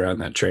self-worth around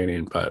that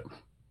training, but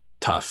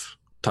tough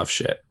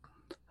shit.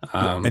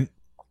 And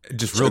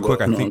just real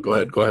quick, I think. Go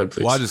ahead,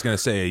 please. Well, I was just going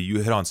to say, you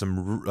hit on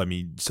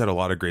you said a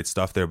lot of great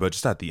stuff there, but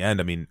just at the end,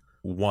 I mean,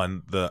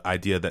 one, the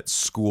idea that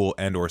school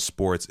and or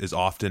sports is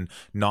often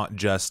not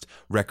just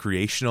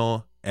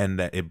recreational and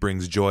that it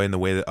brings joy in the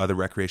way that other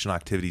recreational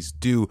activities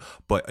do,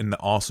 but and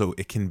also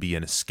it can be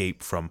an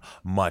escape from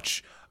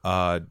much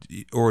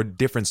or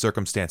different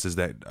circumstances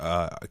that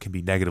can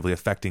be negatively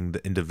affecting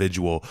the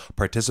individual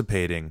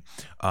participating.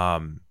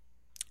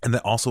 And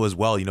then also as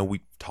well,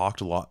 we talked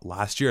a lot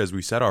last year, as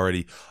we said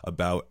already,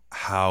 about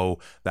how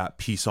that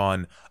piece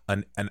on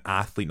an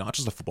athlete, not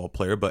just a football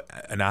player, but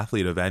an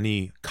athlete of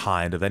any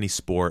kind, of any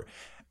sport,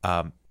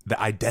 the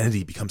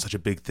identity becomes such a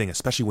big thing,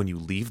 especially when you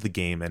leave the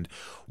game. And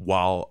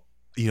while,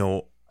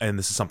 and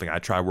this is something I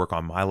try to work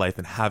on in my life,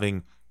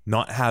 and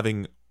not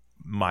having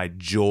my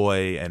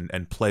joy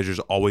and pleasures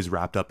always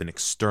wrapped up in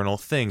external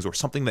things or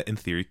something that in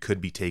theory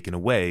could be taken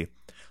away,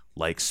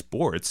 like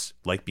sports,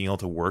 like being able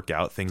to work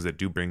out, things that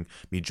do bring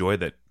me joy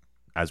that,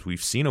 as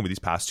we've seen over these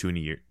past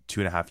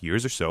 2.5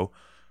 years or so,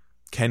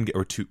 can get,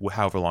 or two,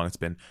 however long it's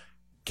been,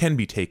 can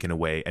be taken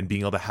away, and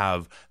being able to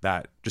have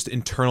that just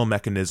internal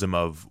mechanism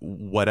of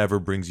whatever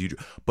brings you.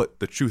 But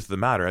the truth of the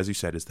matter, as you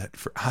said, is that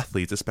for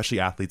athletes, especially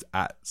athletes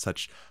at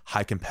such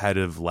high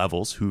competitive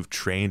levels who've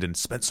trained and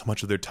spent so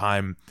much of their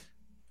time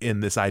in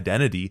this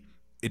identity,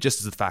 it just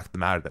is the fact of the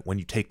matter that when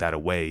you take that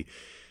away,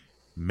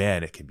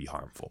 man, it can be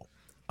harmful.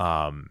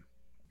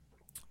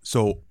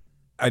 So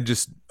I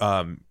just,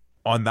 on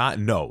that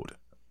note,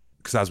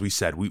 because as we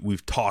said,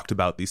 we've talked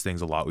about these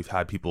things a lot. We've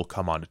had people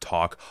come on to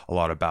talk a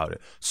lot about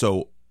it.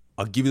 So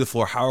I'll give you the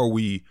floor. How are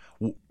we?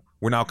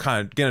 We're now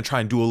kind of going to try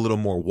and do a little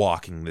more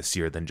walking this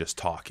year than just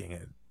talking.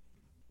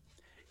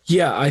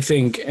 Yeah, I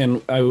think,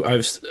 and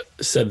I've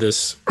said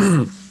this,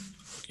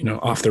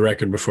 off the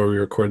record before we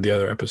record the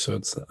other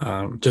episodes.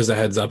 Just a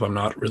heads up, I'm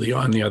not really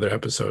on the other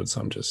episodes.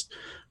 I'm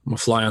a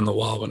fly on the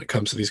wall when it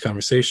comes to these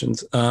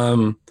conversations.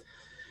 Last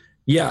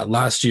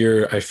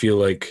year I feel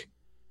like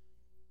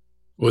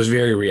was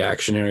very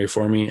reactionary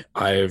for me.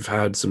 I've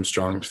had some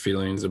strong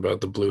feelings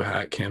about the Blue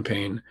Hat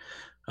campaign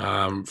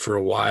for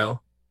a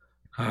while.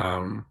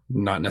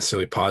 Not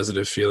necessarily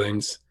positive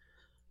feelings,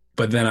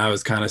 but then I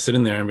was kind of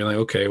sitting there and being like,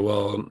 okay,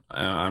 well,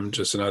 I'm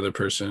just another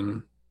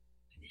person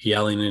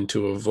yelling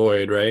into a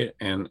void, right?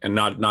 And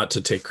not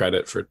to take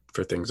credit for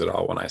things at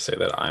all when I say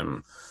that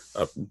I'm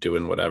up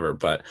doing whatever,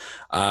 but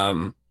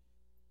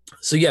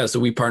so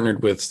we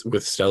partnered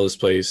with Stella's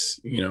Place,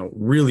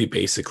 really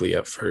basically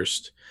at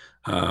first,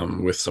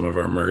 with some of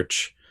our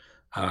merch,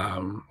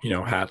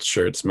 hats,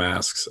 shirts,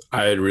 masks.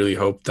 I had really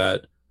hoped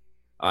that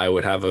I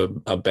would have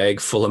a bag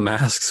full of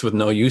masks with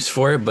no use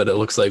for it, but it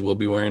looks like we'll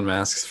be wearing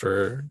masks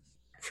for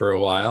a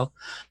while.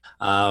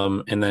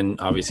 And then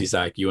obviously,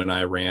 Zach, you and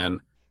I ran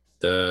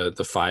the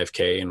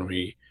 5K, and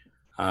we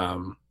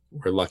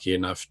were lucky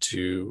enough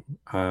to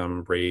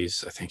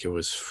raise, I think it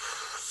was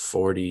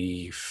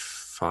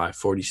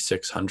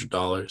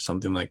 $4,600,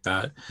 something like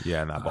that.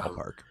 Yeah, in that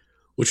ballpark.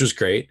 Which was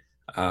great.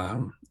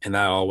 And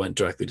that all went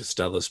directly to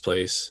Stella's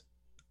Place.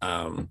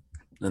 And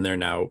they're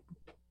now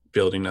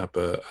building up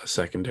a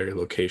secondary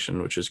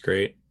location, which is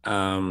great.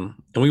 And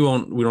I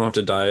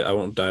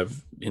won't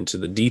dive into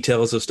the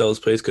details of Stella's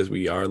Place because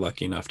we are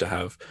lucky enough to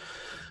have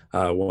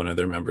one of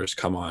their members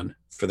come on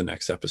for the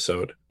next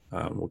episode.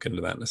 We'll get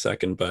into that in a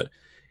second, but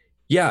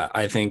yeah,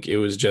 I think it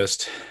was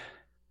just,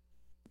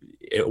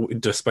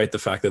 despite the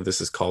fact that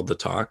this is called The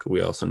Talk,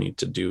 we also need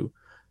to do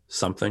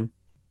something.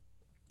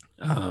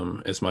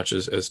 As much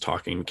as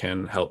talking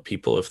can help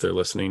people if they're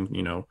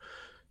listening,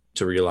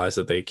 to realize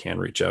that they can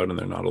reach out and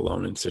they're not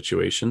alone in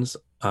situations.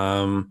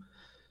 We'll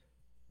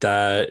do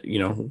a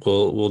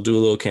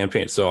little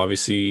campaign. So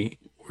obviously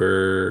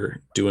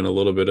we're doing a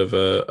little bit of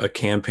a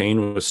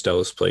campaign with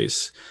Stella's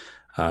Place.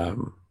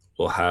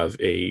 We'll have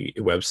a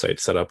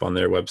website set up on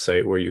their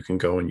website where you can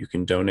go and you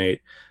can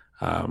donate.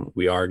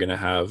 We are going to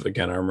have,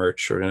 again, our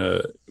merch. We're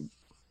going to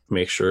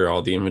make sure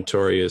all the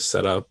inventory is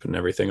set up and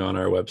everything on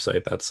our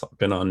website. That's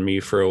been on me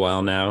for a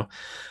while now.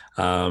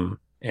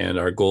 And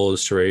our goal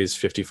is to raise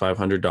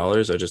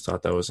 $5,500. I just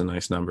thought that was a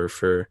nice number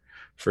for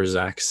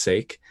Zach's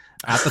sake.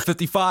 At the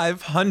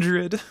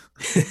 5,500.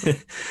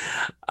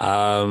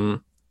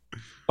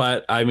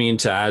 But I mean,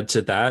 to add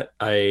to that,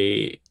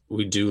 we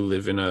do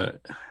live in a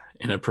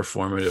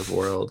performative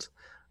world,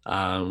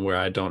 where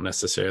I don't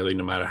necessarily,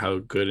 no matter how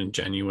good and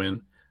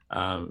genuine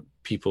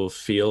people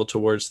feel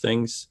towards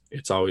things,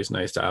 it's always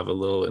nice to have a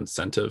little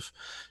incentive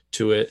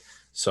to it.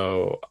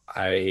 So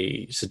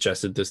I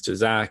suggested this to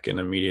Zach, and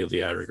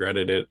immediately I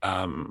regretted it.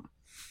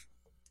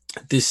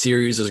 This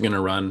series is going to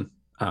run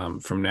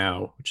from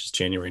now, which is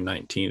January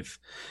 19th,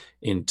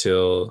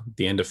 until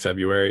the end of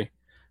February.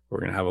 We're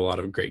going to have a lot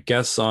of great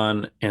guests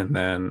on. And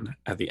then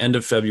at the end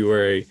of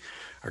February,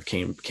 our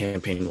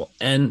campaign will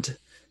end.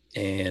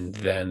 And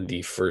then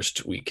the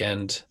first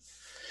weekend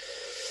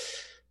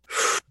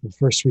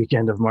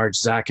of March,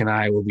 Zach and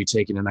I will be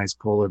taking a nice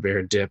polar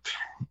bear dip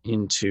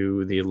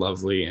into the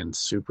lovely and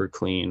super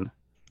clean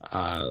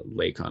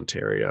Lake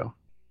Ontario.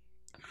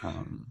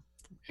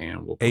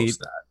 And we'll post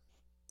that.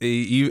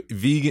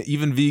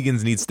 Even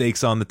vegans need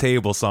steaks on the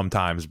table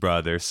sometimes,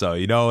 brother. So,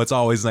 it's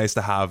always nice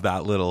to have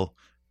that little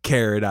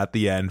carrot at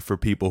the end for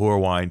people who are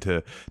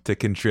wanting to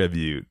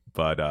contribute.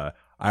 But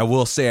I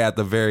will say, at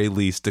the very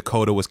least,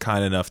 Dakota was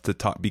kind enough to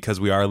talk, because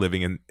we are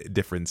living in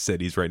different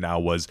cities right now,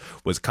 was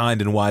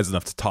kind and wise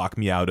enough to talk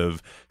me out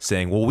of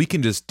saying, well, we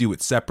can just do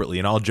it separately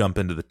and I'll jump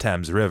into the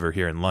Thames River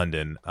here in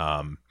London.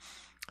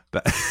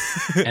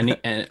 And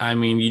I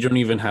mean, you don't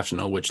even have to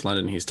know which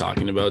London he's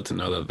talking about to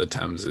know that the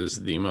Thames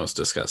is the most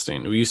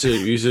disgusting. We used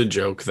to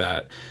joke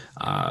that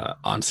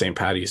on St.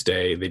 Paddy's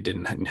Day they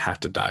didn't have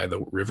to dye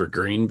the river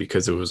green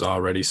because it was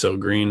already so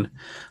green.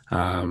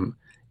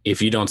 If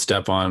you don't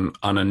step on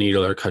a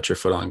needle or cut your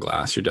foot on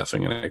glass, you're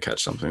definitely going to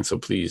catch something. So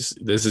please,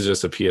 this is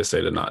just a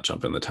PSA to not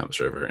jump in the Thames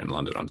River in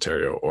London,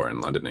 Ontario, or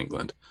in London,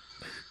 England.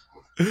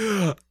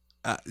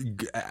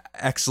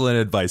 Excellent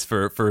advice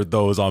for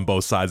those on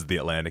both sides of the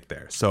Atlantic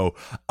there. So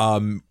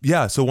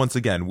so once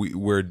again,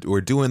 we're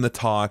doing The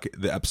Talk.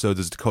 The episodes,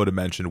 as Dakota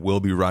mentioned, will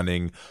be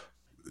running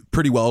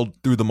pretty well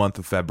through the month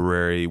of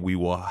February. We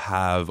will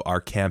have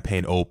our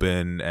campaign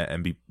open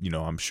and be,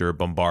 I'm sure,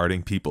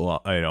 bombarding people,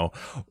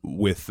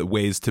 with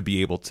ways to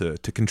be able to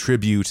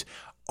contribute,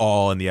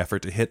 all in the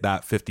effort to hit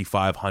that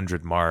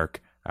 5,500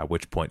 mark. At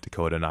which point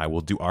Dakota and I will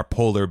do our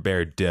polar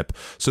bear dip.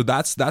 So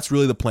that's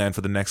really the plan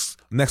for the next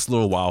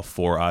little while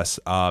for us.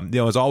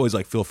 As always,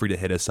 feel free to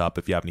hit us up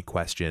if you have any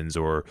questions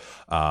or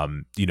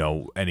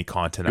any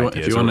content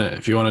ideas.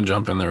 If you want to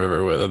jump in the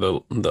river with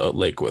the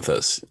lake with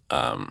us,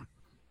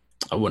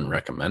 I wouldn't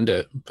recommend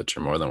it, but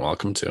you're more than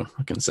welcome to.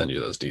 I can send you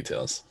those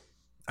details.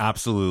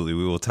 Absolutely,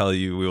 we will tell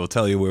you. We will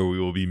tell you where we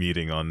will be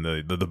meeting on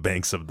the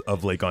banks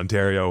of Lake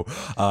Ontario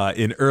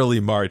in early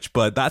March.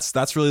 But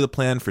that's really the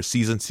plan for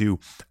season 2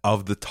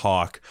 of The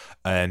Talk.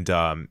 And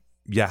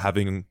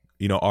having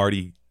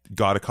already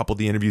got a couple of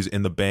the interviews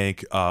in the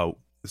bank.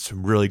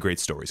 Some really great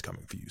stories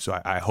coming for you. So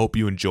I hope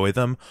you enjoy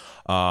them.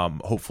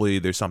 Hopefully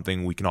there's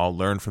something we can all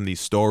learn from these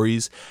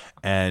stories.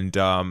 And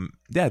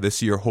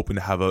this year hoping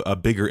to have a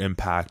bigger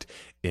impact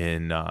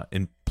in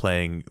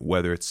playing,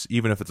 whether it's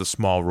even if it's a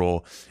small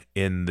role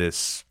in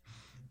this,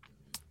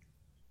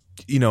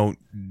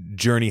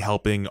 journey,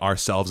 helping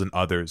ourselves and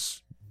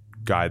others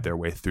guide their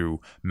way through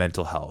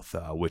mental health,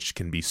 which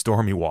can be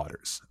stormy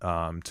waters,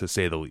 to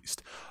say the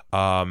least.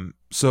 And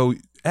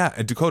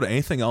Dakota,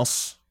 anything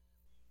else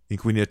you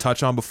think we need to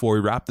touch on before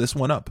we wrap this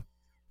one up?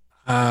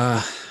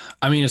 I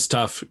mean, it's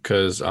tough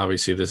because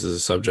obviously this is a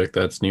subject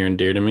that's near and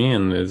dear to me,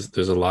 and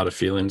there's a lot of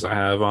feelings I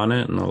have on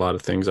it and a lot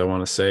of things I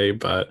want to say,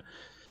 but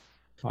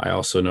I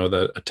also know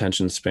that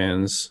attention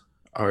spans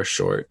are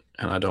short,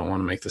 and I don't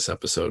want to make this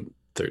episode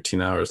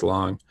 13 hours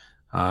long.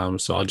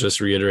 So I'll just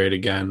reiterate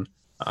again,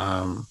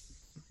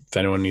 if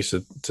anyone needs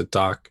to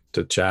talk,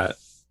 to chat,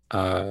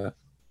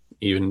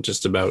 even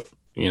just about,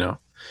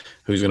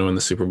 who's going to win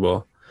the Super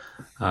Bowl,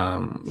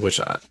 which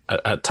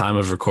at time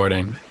of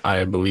recording,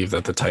 I believe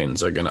that the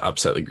Titans are going to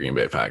upset the Green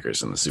Bay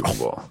Packers in the Super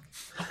Bowl.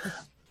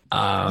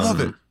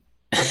 Love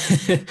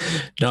it.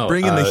 No,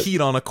 bringing the heat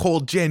on a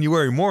cold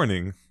January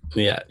morning.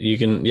 Yeah, you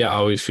can. Yeah,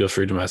 always feel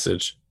free to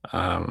message.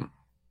 I'm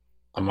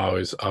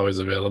always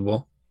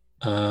available.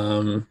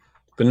 But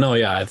no,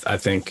 yeah, I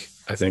think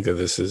that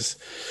this is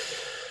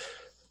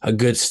a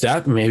good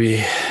step.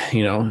 Maybe,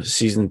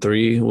 season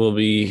 3 will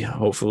be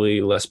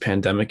hopefully less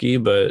pandemic-y,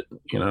 but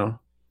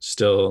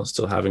still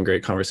having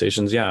great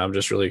conversations. Yeah, I'm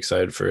just really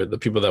excited for the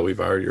people that we've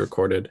already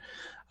recorded,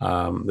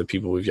 the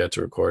people we've yet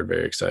to record.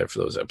 Very excited for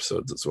those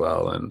episodes as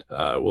well. And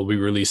we'll be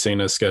releasing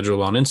a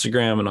schedule on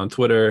Instagram and on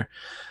Twitter,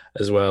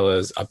 as well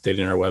as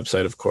updating our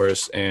website, of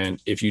course. And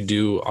if you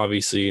do,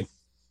 obviously,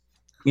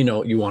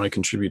 you want to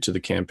contribute to the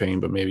campaign,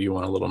 but maybe you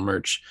want a little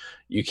merch,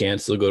 you can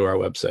still go to our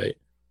website,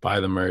 buy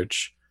the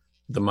merch.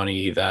 The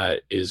money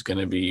that is going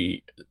to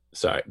be,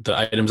 the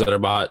items that are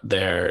bought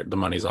there, the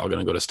money's all going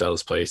to go to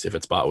Stella's Place. If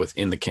it's bought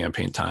within the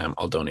campaign time,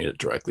 I'll donate it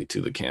directly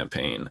to the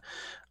campaign.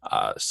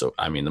 So,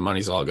 I mean, the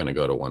money's all going to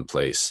go to one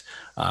place.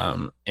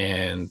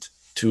 And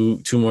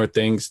two more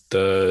things.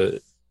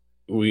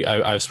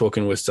 I've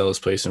spoken with Stella's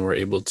Place, and we're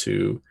able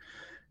to,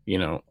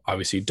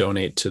 obviously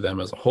donate to them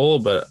as a whole.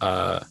 But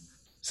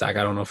Zach,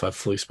 I don't know if I've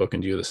fully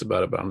spoken to you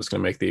about it, but I'm just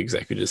going to make the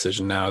executive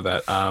decision now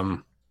that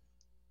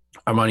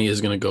our money is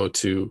going to go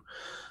to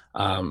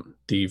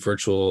the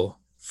virtual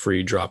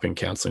free drop-in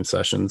counseling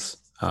sessions,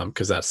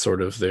 because that's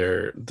sort of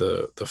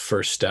the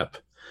first step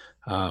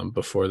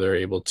before they're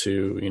able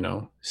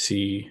to,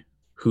 see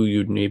who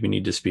you'd maybe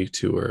need to speak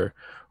to or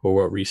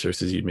what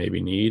resources you'd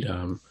maybe need.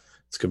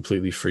 It's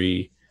completely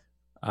free.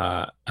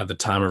 At the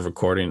time of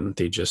recording,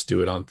 they just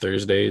do it on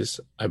Thursdays.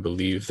 I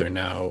believe they're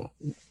now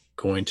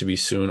going to be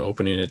soon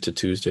opening it to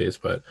Tuesdays,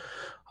 but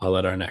I'll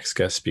let our next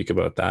guest speak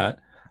about that.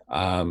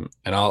 And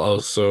I'll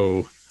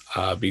also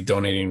be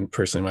donating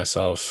personally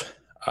myself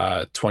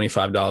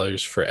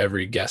 $25 for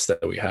every guest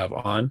that we have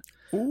on.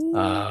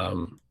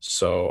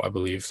 So I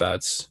believe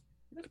that's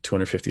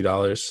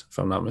 $250, if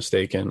I'm not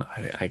mistaken.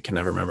 I can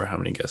never remember how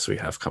many guests we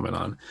have coming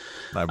on.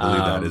 I believe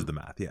that is the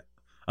math, yeah.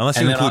 Unless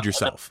you include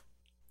yourself.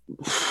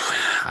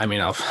 I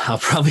mean, I'll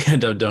probably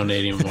end up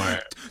donating more.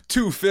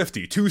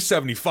 250,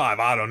 275.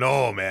 I don't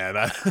know, man.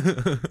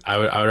 I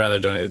would rather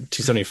donate.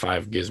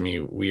 275 gives me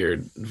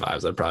weird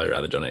vibes. I'd probably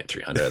rather donate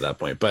 300 at that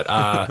point. But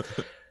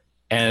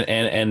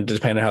and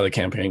depending on how the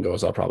campaign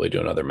goes, I'll probably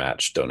do another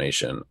match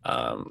donation.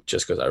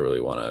 Just because I really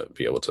want to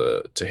be able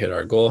to hit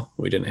our goal.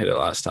 We didn't hit it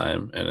last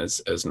time, and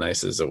as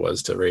nice as it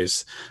was to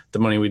raise the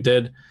money we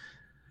did,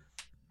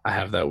 I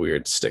have that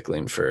weird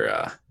stickling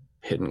for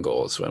hidden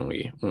goals when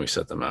we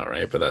set them out,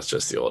 right? But that's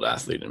just the old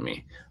athlete in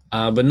me.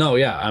 But no,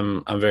 yeah,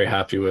 I'm very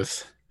happy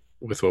with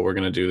what we're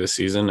gonna do this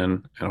season,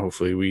 and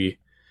hopefully we,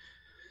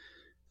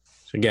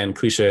 again,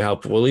 cliche,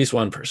 help at least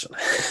one person,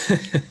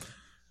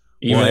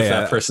 even if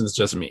that person's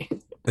just me.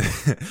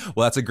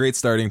 Well, that's a great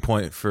starting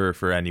point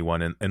for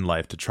anyone in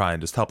life, to try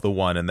and just help the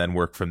one and then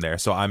work from there.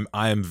 So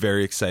I am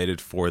very excited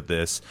for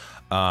this.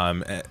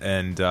 Once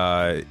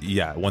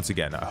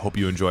again, I hope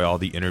you enjoy all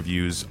the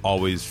interviews.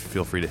 Always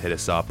feel free to hit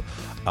us up.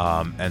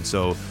 And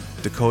so,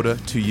 Dakota,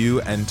 to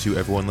you and to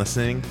everyone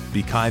listening,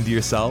 be kind to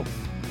yourself,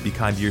 be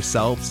kind to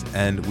yourselves,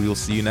 and we will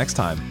see you next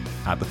time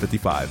at the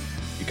 55.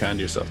 Be kind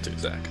to yourself too,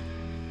 Zach.